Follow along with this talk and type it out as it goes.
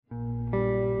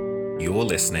You're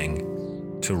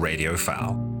listening to Radio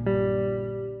Foul.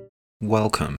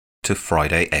 Welcome to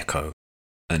Friday Echo,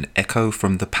 an echo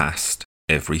from the past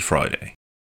every Friday.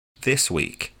 This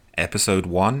week, episode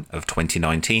 1 of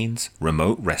 2019's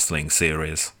Remote Wrestling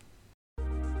series.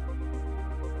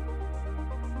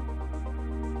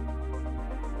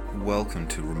 Welcome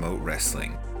to Remote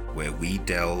Wrestling, where we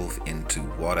delve into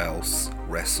what else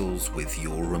wrestles with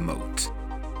your remote.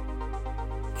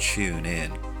 Tune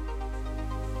in.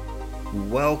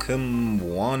 Welcome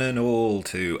one and all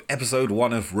to episode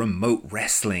 1 of Remote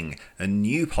Wrestling, a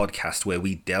new podcast where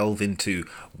we delve into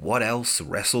what else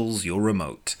wrestles your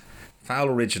remote. Foul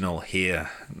Original here.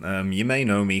 You may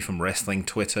know me from wrestling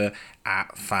Twitter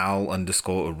at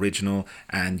foul_original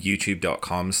and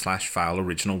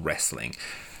youtube.com/fouloriginalwrestling.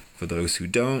 For those who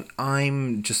don't,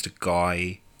 I'm just a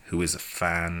guy who is a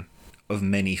fan of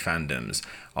many fandoms.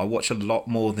 I watch a lot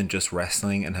more than just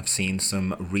wrestling and have seen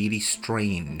some really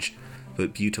strange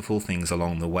but beautiful things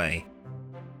along the way.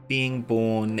 Being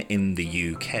born in the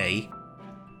UK,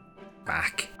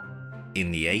 back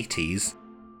in the 80s,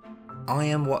 I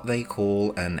am what they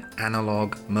call an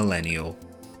analog millennial.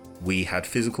 We had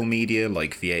physical media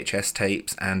like VHS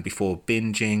tapes, and before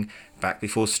binging, back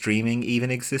before streaming even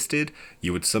existed,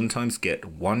 you would sometimes get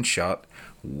one shot,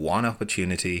 one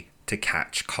opportunity to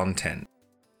catch content.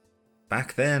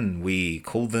 Back then, we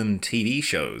called them TV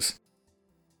shows.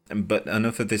 But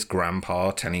enough of this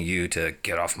grandpa telling you to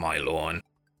get off my lawn.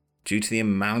 Due to the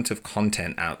amount of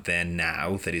content out there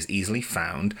now that is easily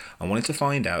found, I wanted to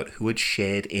find out who had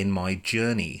shared in my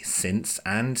journey since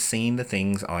and seen the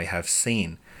things I have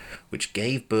seen, which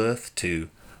gave birth to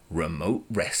Remote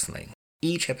Wrestling.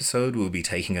 Each episode will be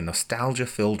taking a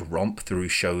nostalgia-filled romp through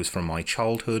shows from my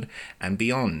childhood and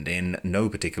beyond in no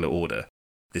particular order.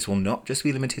 This will not just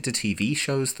be limited to TV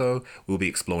shows though, we'll be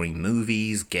exploring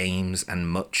movies, games, and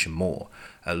much more.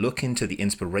 A look into the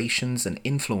inspirations and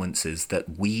influences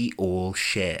that we all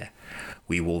share.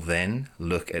 We will then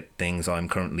look at things I'm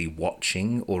currently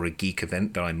watching or a geek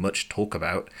event that I much talk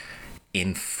about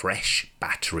in fresh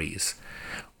batteries.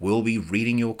 We'll be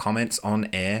reading your comments on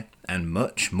air and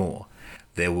much more.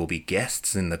 There will be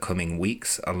guests in the coming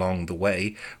weeks along the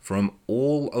way from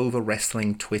all over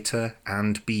wrestling Twitter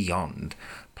and beyond,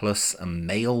 plus a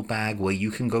mailbag where you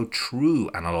can go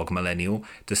true analog millennial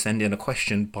to send in a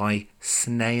question by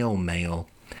snail mail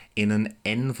in an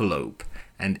envelope,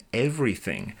 and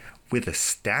everything with a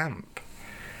stamp.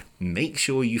 Make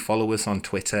sure you follow us on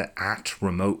Twitter at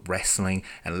Remote Wrestling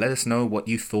and let us know what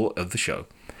you thought of the show.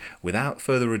 Without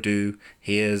further ado,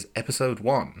 here's episode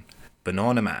 1,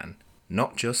 Banana Man.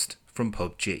 Not just from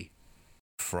PUBG.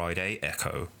 Friday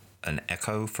Echo, an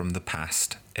echo from the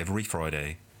past every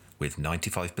Friday with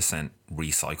 95%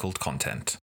 recycled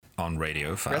content on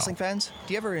Radio Foul. Wrestling fans?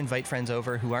 Do you ever invite friends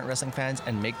over who aren't wrestling fans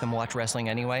and make them watch wrestling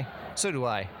anyway? So do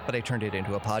I, but I turned it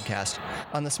into a podcast.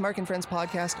 On the Smark and Friends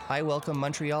podcast, I welcome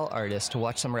Montreal artists to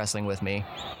watch some wrestling with me.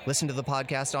 Listen to the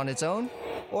podcast on its own,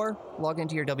 or log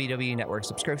into your WWE Network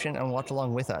subscription and watch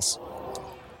along with us.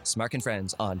 Smark and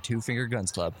Friends on Two Finger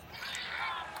Guns Club.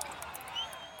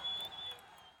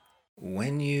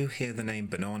 When you hear the name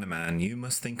Banana Man, you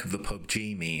must think of the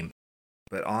PUBG meme.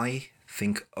 But I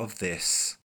think of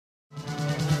this.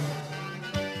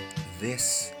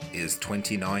 This is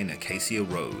 29 Acacia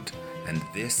Road, and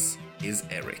this is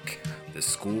Eric, the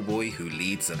schoolboy who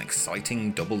leads an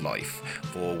exciting double life.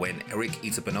 For when Eric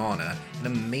eats a banana, an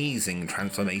amazing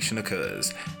transformation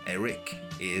occurs. Eric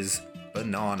is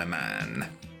Banana Man.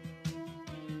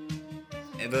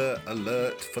 Ever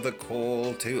alert for the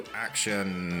call to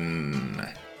action.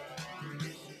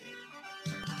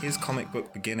 His comic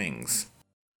book beginnings.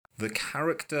 The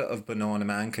character of Banana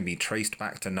Man can be traced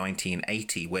back to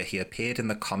 1980, where he appeared in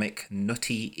the comic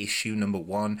Nutty issue number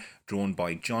 1, drawn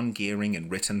by John Gearing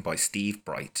and written by Steve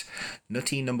Bright.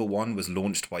 Nutty number 1 was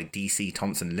launched by DC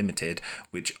Thompson Limited,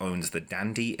 which owns the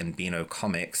Dandy and Beano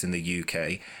comics in the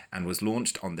UK, and was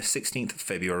launched on the 16th of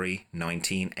February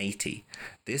 1980.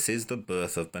 This is the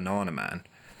birth of Banana Man.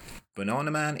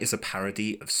 Banana Man is a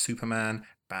parody of Superman,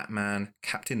 Batman,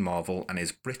 Captain Marvel, and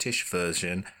his British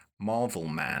version, Marvel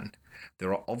Man.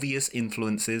 There are obvious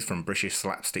influences from British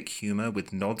slapstick humour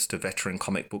with nods to veteran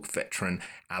comic book veteran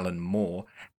Alan Moore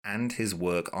and his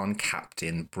work on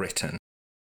Captain Britain.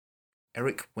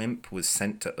 Eric Wimp was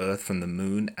sent to Earth from the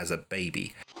moon as a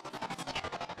baby.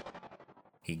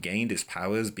 He gained his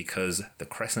powers because the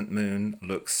crescent moon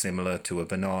looks similar to a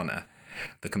banana.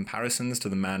 The comparisons to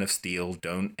the Man of Steel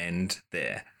don't end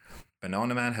there.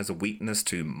 Banana Man has a weakness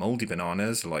to moldy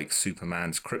bananas like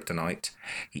Superman's kryptonite.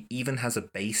 He even has a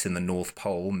base in the North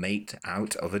Pole made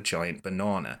out of a giant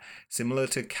banana, similar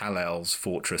to Kal-El's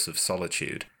Fortress of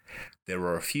Solitude. There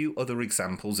are a few other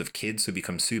examples of kids who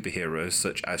become superheroes,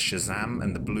 such as Shazam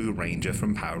and the Blue Ranger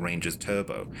from Power Rangers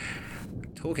Turbo.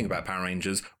 Talking about Power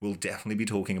Rangers, we'll definitely be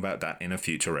talking about that in a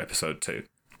future episode too.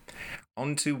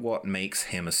 On to what makes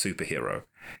him a superhero.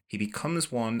 He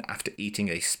becomes one after eating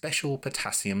a special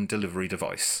potassium delivery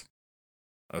device.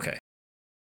 Okay.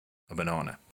 A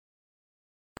banana.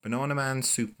 Banana Man's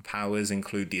superpowers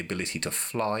include the ability to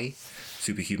fly,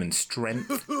 superhuman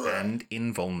strength, and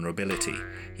invulnerability.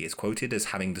 He is quoted as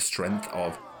having the strength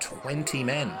of 20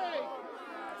 men.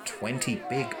 20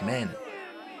 big men.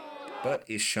 But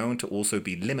is shown to also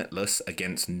be limitless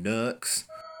against nerds,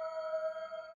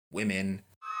 women,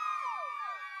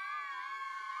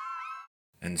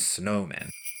 and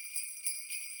snowmen.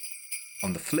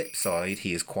 On the flip side,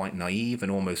 he is quite naive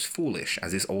and almost foolish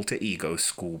as his alter ego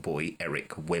schoolboy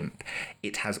Eric Wimp.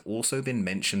 It has also been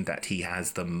mentioned that he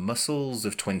has the muscles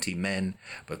of 20 men,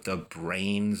 but the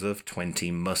brains of 20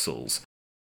 muscles.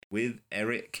 With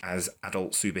Eric as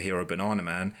adult superhero Banana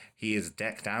Man, he is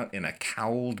decked out in a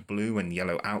cowled blue and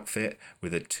yellow outfit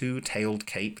with a two-tailed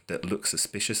cape that looks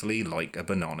suspiciously like a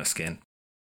banana skin.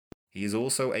 He is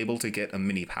also able to get a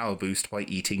mini power boost by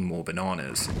eating more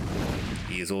bananas.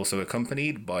 He is also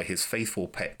accompanied by his faithful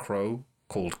pet crow,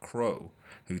 called Crow,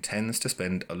 who tends to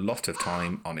spend a lot of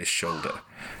time on his shoulder.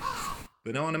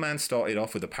 Banana Man started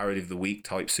off with a parody of the week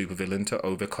type supervillain to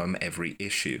overcome every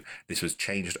issue. This was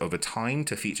changed over time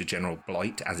to feature General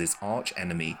Blight as his arch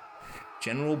enemy.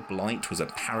 General Blight was a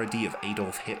parody of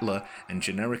Adolf Hitler and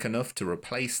generic enough to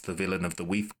replace the villain of the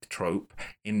week trope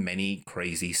in many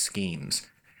crazy schemes.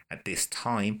 At this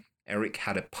time, Eric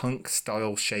had a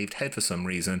punk-style shaved head for some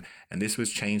reason, and this was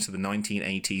changed to the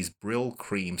 1980s Brill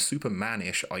Cream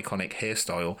Superman-ish iconic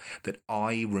hairstyle that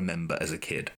I remember as a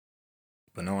kid.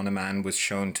 Banana Man was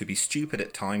shown to be stupid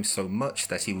at times so much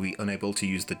that he would be unable to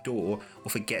use the door or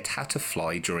forget how to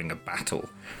fly during a battle.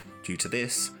 Due to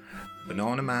this,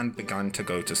 Banana Man began to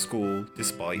go to school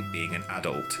despite being an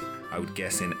adult. I would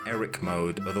guess in Eric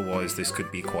mode, otherwise this could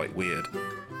be quite weird.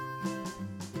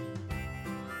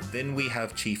 Then we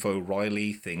have Chief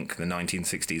O'Reilly, think the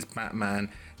 1960s Batman,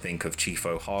 think of Chief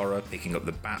O'Hara picking up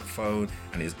the bat phone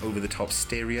and his over-the-top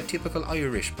stereotypical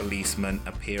Irish policeman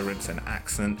appearance and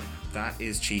accent. That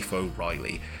is Chief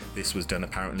O'Reilly. This was done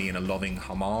apparently in a loving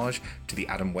homage to the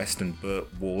Adam West and Burt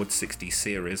Ward 60s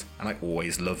series, and I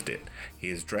always loved it. He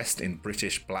is dressed in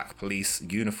British black police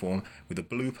uniform with a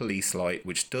blue police light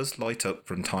which does light up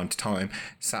from time to time,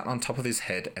 sat on top of his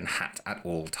head and hat at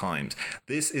all times.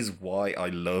 This is why I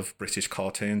love British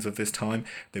cartoons of this time.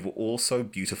 They were all so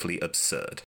beautifully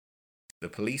absurd. The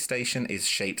police station is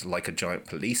shaped like a giant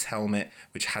police helmet,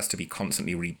 which has to be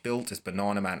constantly rebuilt as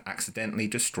Banana Man accidentally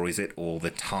destroys it all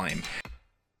the time.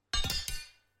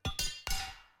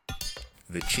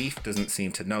 The chief doesn't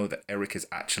seem to know that Eric is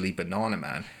actually Banana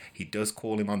Man. He does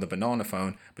call him on the banana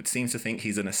phone, but seems to think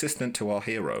he's an assistant to our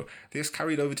hero. This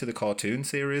carried over to the cartoon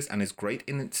series and is great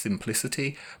in its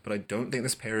simplicity, but I don't think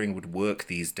this pairing would work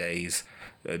these days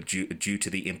due to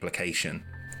the implication.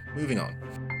 Moving on.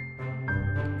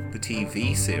 The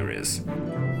TV series.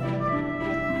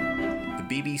 The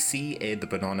BBC aired the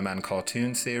Banana Man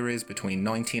cartoon series between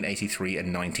 1983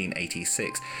 and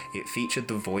 1986. It featured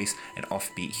the voice and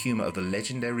offbeat humour of the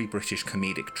legendary British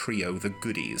comedic trio The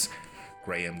Goodies,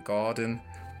 Graham Garden,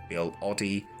 Bill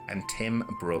Oddie, and Tim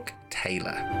Brooke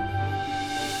Taylor.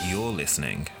 You're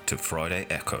listening to Friday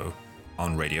Echo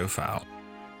on Radio Foul.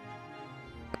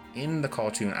 In the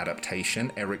cartoon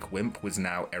adaptation, Eric Wimp was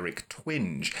now Eric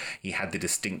Twinge. He had the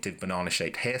distinctive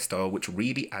banana-shaped hairstyle, which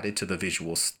really added to the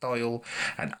visual style,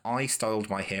 and I styled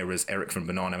my hair as Eric from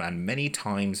Banana Man many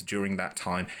times during that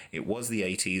time. It was the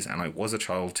 80s, and I was a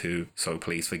child too, so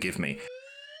please forgive me.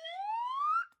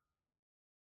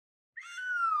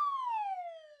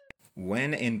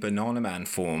 When in Banana Man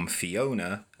form,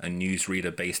 Fiona, a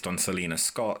newsreader based on Selena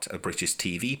Scott, a British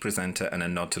TV presenter and a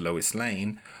nod to Lois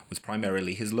Lane, was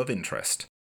primarily his love interest.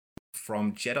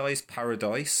 From Jedi's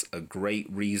Paradise, a great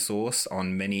resource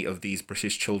on many of these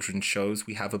British children's shows,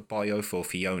 we have a bio for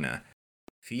Fiona.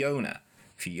 Fiona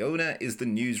is the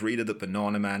newsreader that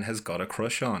Banana Man has got a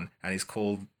crush on, and is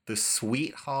called the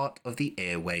sweetheart of the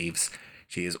airwaves.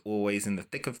 She is always in the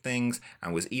thick of things,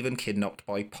 and was even kidnapped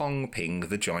by Pong Ping,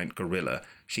 the giant gorilla.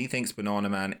 She thinks Banana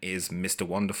Man is Mr.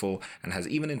 Wonderful, and has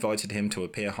even invited him to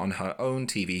appear on her own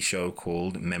TV show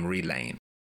called Memory Lane.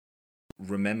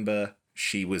 Remember,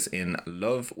 she was in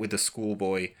love with a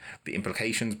schoolboy. The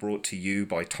implications brought to you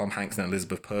by Tom Hanks and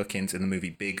Elizabeth Perkins in the movie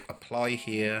Big apply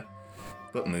here.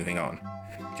 But moving on.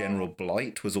 General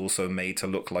Blight was also made to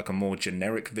look like a more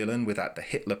generic villain without the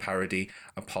Hitler parody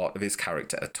a part of his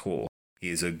character at all. He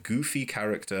is a goofy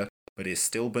character, but is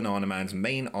still Banana Man's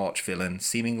main arch-villain,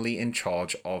 seemingly in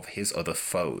charge of his other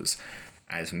foes.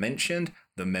 As mentioned,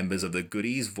 the members of the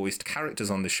Goodies voiced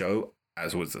characters on the show,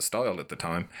 as was the style at the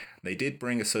time. They did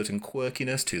bring a certain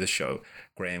quirkiness to the show.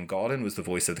 Graham Garden was the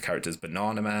voice of the characters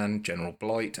Banana Man, General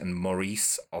Blight, and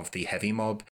Maurice of the Heavy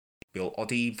Mob. Bill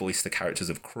Oddie voiced the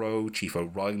characters of Crow, Chief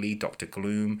O'Reilly, Dr.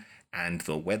 Gloom, and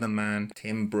the Weatherman.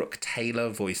 Tim Brooke Taylor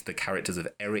voiced the characters of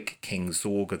Eric, King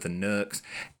Zorg of the Nerks,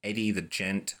 Eddie the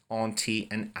Gent, Auntie,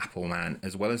 and Appleman,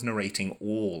 as well as narrating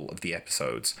all of the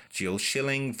episodes. Jill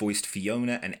Schilling voiced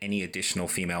Fiona and any additional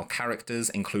female characters,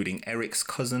 including Eric's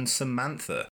cousin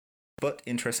Samantha. But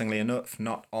interestingly enough,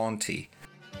 not Auntie.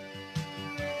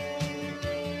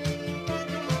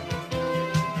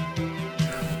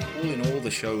 The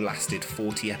show lasted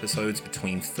 40 episodes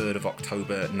between 3rd of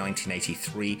October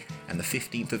 1983 and the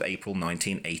 15th of April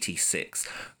 1986.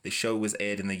 The show was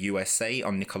aired in the USA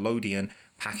on Nickelodeon,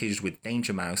 packaged with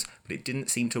Danger Mouse, but it didn't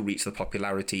seem to reach the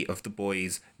popularity of the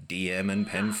boys DM and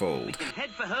Penfold. Head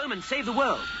for home and save the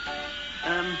world.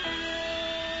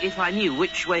 If I knew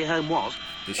which way home was.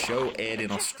 The show aired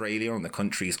in Australia on the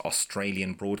country's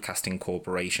Australian Broadcasting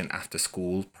Corporation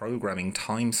after-school programming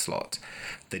time slot.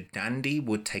 The Dandy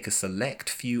would take a select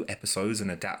few episodes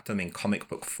and adapt them in comic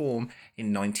book form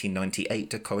in 1998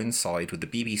 to coincide with the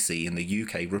BBC in the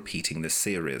UK repeating the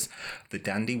series. The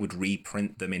Dandy would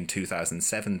reprint them in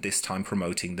 2007, this time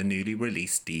promoting the newly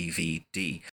released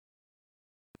DVD.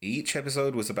 Each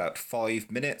episode was about 5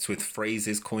 minutes, with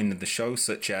phrases coined in the show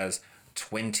such as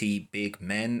 20 big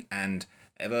men and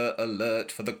ever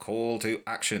alert for the call to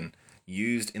action,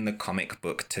 used in the comic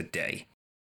book today.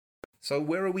 So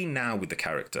where are we now with the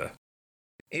character?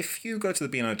 If you go to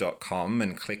thebeano.com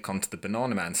and click onto the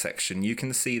Banana Man section, you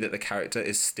can see that the character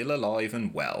is still alive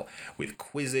and well, with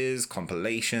quizzes,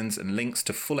 compilations, and links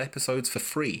to full episodes for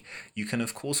free. You can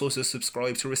of course also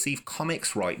subscribe to receive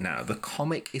comics right now. The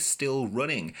comic is still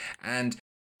running, and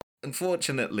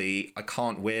unfortunately, I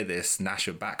can't wear this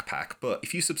Nasher backpack, but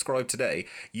if you subscribe today,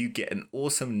 you get an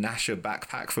awesome Nasher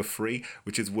backpack for free,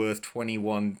 which is worth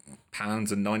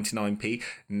 £21.99.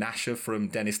 Nasher from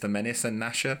Dennis the Menace and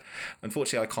Nasher.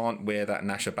 Unfortunately, I can't wear that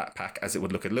Nasher backpack as it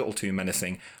would look a little too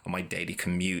menacing on my daily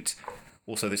commute.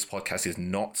 Also, this podcast is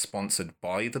not sponsored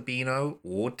by the Beano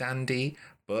or Dandy,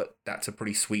 but that's a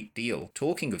pretty sweet deal.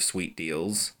 Talking of sweet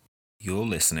deals, you're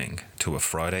listening to a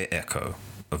Friday echo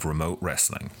of Remote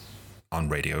Wrestling on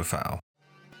Radio Foul.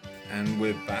 And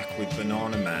we're back with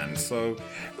Banana Man. So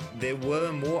there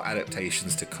were more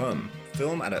adaptations to come.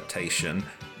 Film adaptation.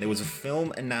 There was a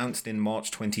film announced in March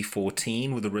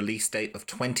 2014 with a release date of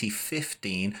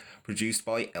 2015, produced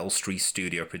by Elstree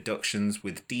Studio Productions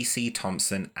with DC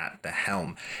Thompson at the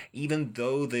helm. Even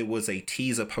though there was a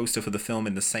teaser poster for the film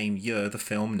in the same year, the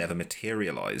film never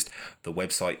materialized. The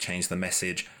website changed the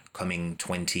message coming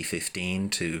 2015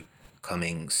 to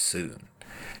coming soon.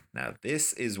 Now,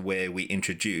 this is where we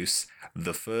introduce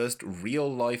the first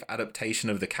real-life adaptation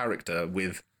of the character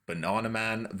with Banana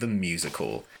Man the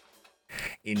Musical.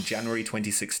 In January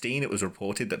 2016, it was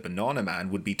reported that Banana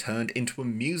Man would be turned into a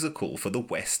musical for the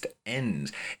West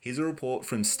End. Here's a report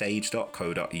from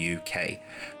stage.co.uk.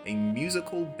 A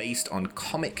musical based on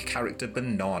comic character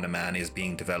Banana Man is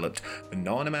being developed.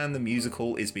 Banana Man the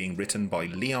Musical is being written by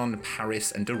Leon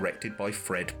Paris and directed by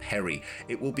Fred Perry.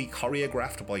 It will be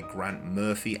choreographed by Grant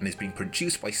Murphy and is being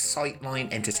produced by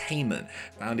Sightline Entertainment,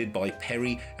 founded by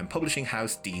Perry and publishing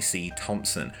house DC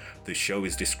Thompson. The show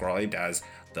is described as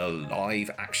the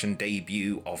live-action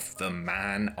debut of the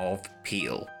Man of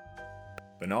Peel.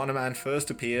 Banana Man first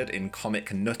appeared in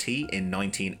comic Nutty in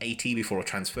 1980 before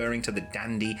transferring to the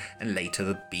Dandy and later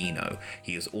the Beano.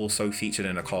 He is also featured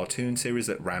in a cartoon series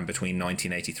that ran between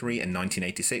 1983 and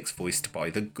 1986, voiced by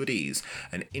the Goodies.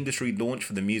 An industry launch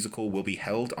for the musical will be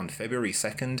held on February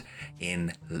 2nd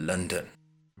in London.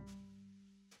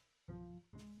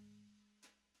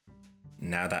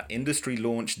 Now, that industry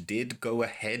launch did go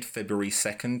ahead February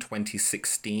 2nd,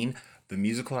 2016. The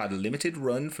musical had a limited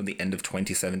run from the end of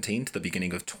 2017 to the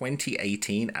beginning of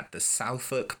 2018 at the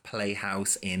Southwark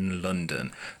Playhouse in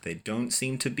London. There don't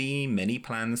seem to be many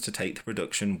plans to take the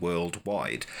production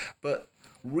worldwide, but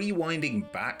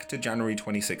rewinding back to January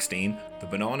 2016, the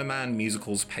Banana Man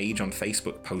Musicals page on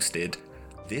Facebook posted,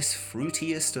 "This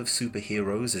fruitiest of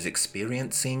superheroes is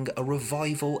experiencing a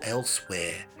revival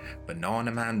elsewhere.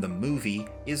 Banana Man the movie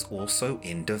is also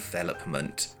in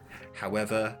development."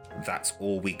 However, that's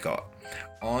all we got.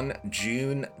 On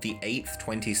June the 8th,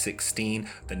 2016,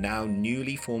 the now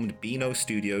newly formed Beano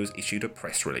Studios issued a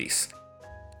press release.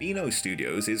 Beano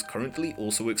Studios is currently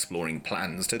also exploring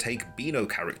plans to take Beano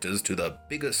characters to the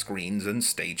bigger screens and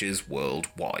stages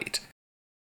worldwide.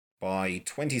 By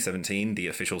 2017, the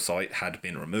official site had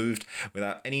been removed.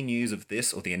 Without any news of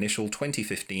this or the initial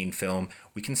 2015 film,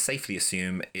 we can safely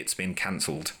assume it's been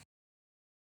cancelled.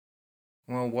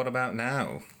 Well, what about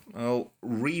now? Well,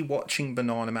 rewatching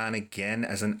Banana Man again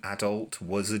as an adult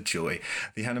was a joy.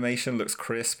 The animation looks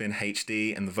crisp in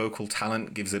HD, and the vocal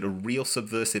talent gives it a real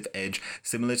subversive edge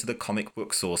similar to the comic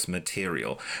book source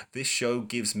material. This show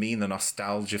gives me the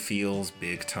nostalgia feels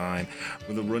big time.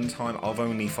 With a runtime of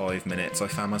only 5 minutes, I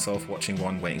found myself watching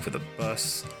one waiting for the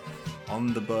bus,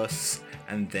 on the bus,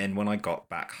 and then when I got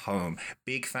back home.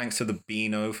 Big thanks to the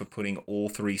Beano for putting all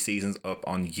 3 seasons up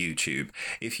on YouTube.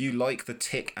 If you like the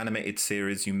Tick animated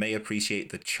series, you may appreciate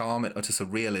the charm and utter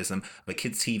surrealism of a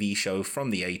kids' TV show from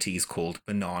the 80s called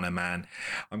Banana Man.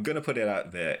 I'm going to put it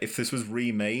out there. If this was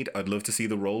remade, I'd love to see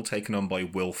the role taken on by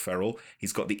Will Ferrell.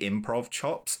 He's got the improv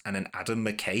chops, and an Adam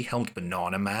McKay held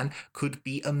Banana Man could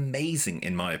be amazing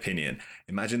in my opinion.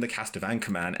 Imagine the cast of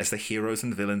Anchorman as the heroes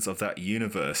and villains of that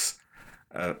universe.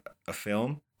 A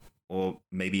film, or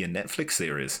maybe a Netflix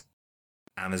series.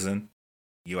 Amazon,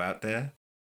 you out there?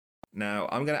 Now,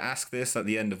 I'm going to ask this at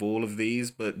the end of all of these,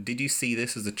 but did you see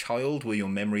this as a child? Were your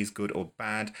memories good or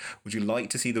bad? Would you like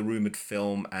to see the rumoured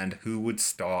film, and who would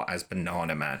star as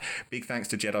Banana Man? Big thanks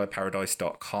to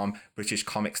JediParadise.com,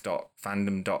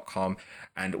 BritishComics.fandom.com,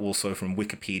 and also from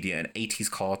Wikipedia and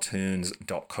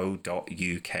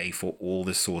 80scartoons.co.uk for all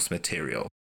the source material.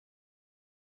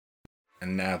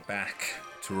 And now back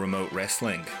to Remote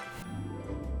Wrestling.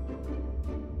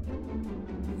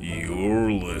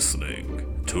 You're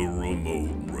listening to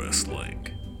Remote Wrestling.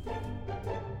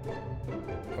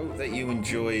 Hope that you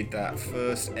enjoyed that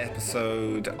first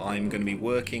episode. I'm going to be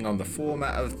working on the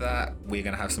format of that. We're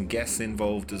going to have some guests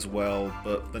involved as well.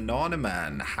 But Banana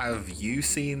Man, have you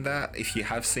seen that? If you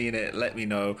have seen it, let me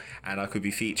know, and I could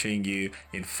be featuring you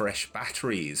in Fresh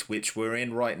Batteries, which we're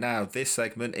in right now. This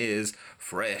segment is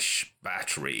Fresh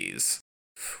Batteries.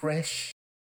 Fresh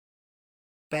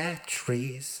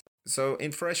Batteries. So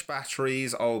in Fresh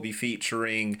Batteries, I'll be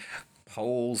featuring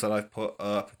polls that I've put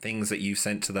up, things that you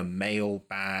sent to the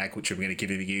mailbag, which I'm going to give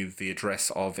you the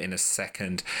address of in a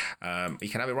second. You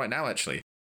can have it right now, actually.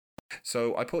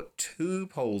 So I put 2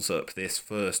 polls up this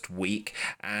first week,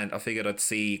 and I figured I'd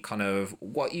see kind of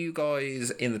what you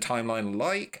guys in the timeline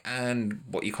like and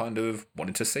what you kind of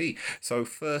wanted to see. So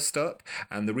first up,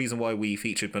 and the reason why we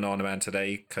featured Banana Man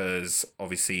today, because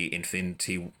obviously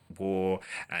Infinity War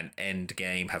and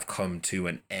Endgame have come to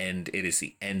an end. It is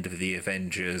the end of the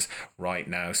Avengers right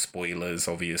now. Spoilers,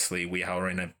 obviously. We are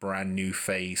in a brand new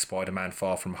phase. Spider-Man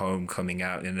Far From Home coming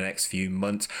out in the next few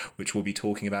months, which we'll be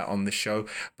talking about on the show.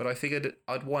 But I figured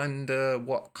I'd wonder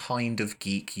what kind of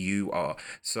geek you are.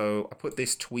 So I put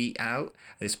this tweet out,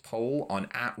 this poll on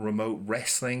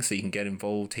 @RemoteWrestling, so you can get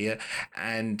involved here.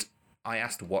 And I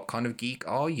asked, what kind of geek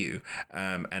are you?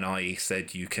 And I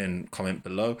said you can comment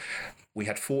below. We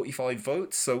had 45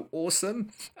 votes, so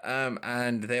awesome.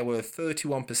 And there were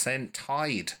 31%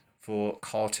 tied for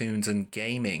cartoons and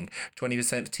gaming,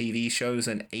 20% for TV shows,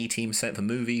 and 18% for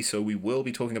movies. So we will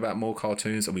be talking about more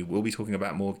cartoons, and we will be talking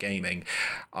about more gaming.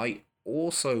 I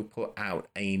also put out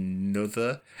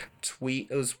another tweet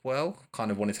as well.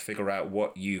 Kind of wanted to figure out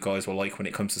what you guys were like when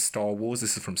it comes to Star Wars.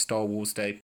 This is from Star Wars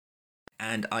Day.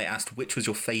 And I asked, which was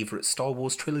your favourite Star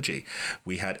Wars trilogy?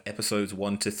 We had episodes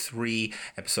 1 to 3,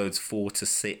 episodes 4 to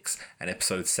 6, and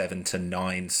episodes 7 to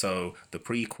 9. So the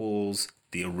prequels,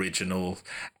 the original,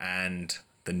 and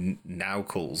the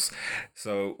nowcals.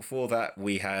 So for that,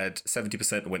 we had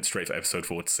 70% went straight for episode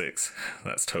 4 to 6.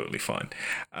 That's totally fine.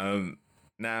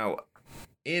 Now,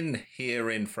 in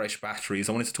Fresh Batteries,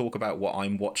 I wanted to talk about what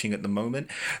I'm watching at the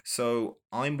moment. So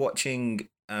I'm watching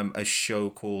a show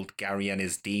called Gary and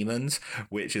His Demons,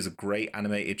 which is a great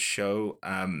animated show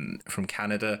from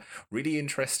Canada. Really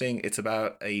interesting. It's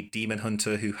about a demon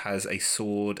hunter who has a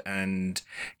sword, and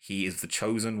he is the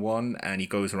chosen one, and he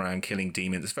goes around killing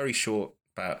demons. It's very short,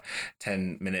 about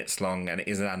 10 minutes long, and it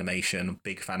is an animation.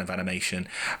 Big fan of animation.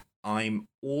 I'm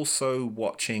also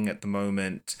watching at the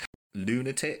moment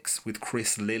Lunatics with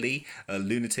Chris Lilly.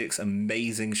 Lunatics,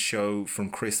 amazing show from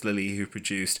Chris Lilly, who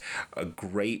produced a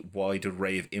great wide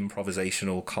array of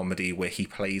improvisational comedy where he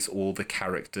plays all the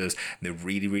characters, and they're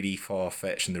really, really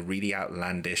far-fetched and they're really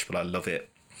outlandish, but I love it.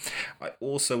 I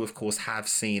also, of course, have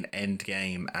seen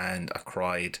Endgame, and I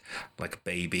cried like a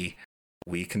baby.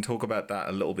 We can talk about that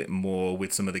a little bit more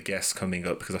with some of the guests coming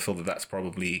up, because I feel that that's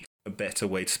probably a better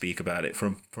way to speak about it.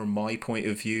 From my point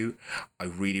of view, I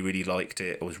really, really liked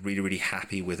it. I was really, really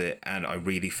happy with it, and I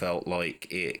really felt like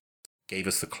it gave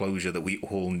us the closure that we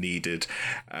all needed.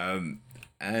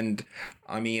 And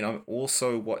I mean, I'm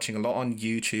also watching a lot on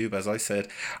YouTube. As I said,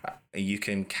 you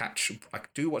can catch, I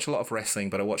do watch a lot of wrestling,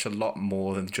 but I watch a lot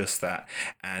more than just that.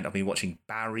 And I've been watching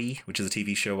Barry, which is a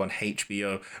TV show on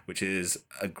HBO, which is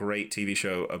a great TV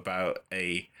show about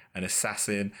an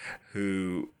assassin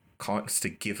who wants to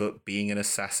give up being an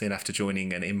assassin after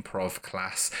joining an improv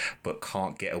class, but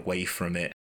can't get away from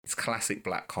it. It's classic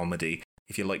black comedy.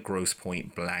 If you like Grosse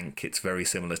Pointe Blank, it's very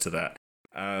similar to that.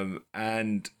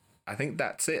 And I think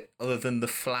that's it, other than The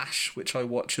Flash, which I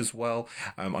watch as well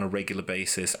on a regular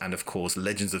basis. And of course,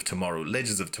 Legends of Tomorrow.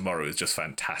 Legends of Tomorrow is just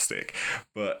fantastic.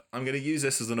 But I'm going to use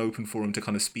this as an open forum to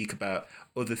kind of speak about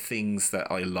other things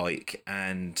that I like.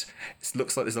 And it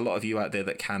looks like there's a lot of you out there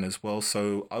that can as well.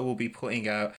 So I will be putting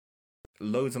out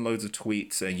loads and loads of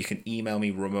tweets. And you can email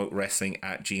me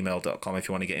remotewrestling@gmail.com if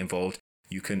you want to get involved.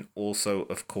 You can also,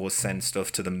 of course, send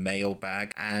stuff to the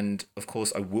mailbag. And, of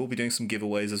course, I will be doing some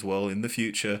giveaways as well in the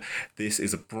future. This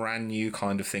is a brand new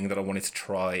kind of thing that I wanted to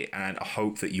try, and I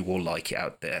hope that you will like it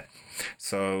out there.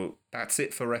 So that's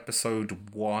it for episode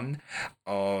 1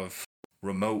 of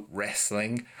Remote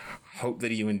Wrestling. Hope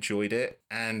that you enjoyed it,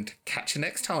 and catch you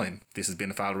next time. This has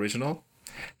been a Foul Original.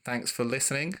 Thanks for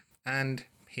listening, and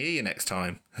hear you next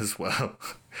time as well.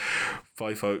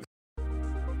 Bye, folks.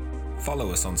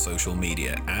 Follow us on social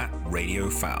media at Radio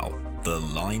Foul. The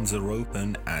lines are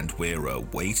open and we're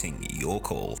awaiting your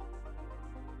call.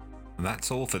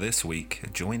 That's all for this week.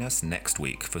 Join us next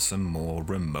week for some more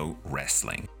remote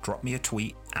wrestling. Drop me a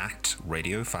tweet at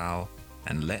Radio Foul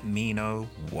and let me know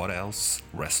what else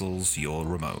wrestles your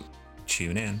remote.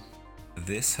 Tune in.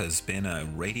 This has been a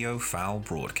Radio Foul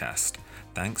broadcast.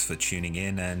 Thanks for tuning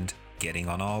in and getting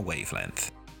on our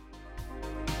wavelength.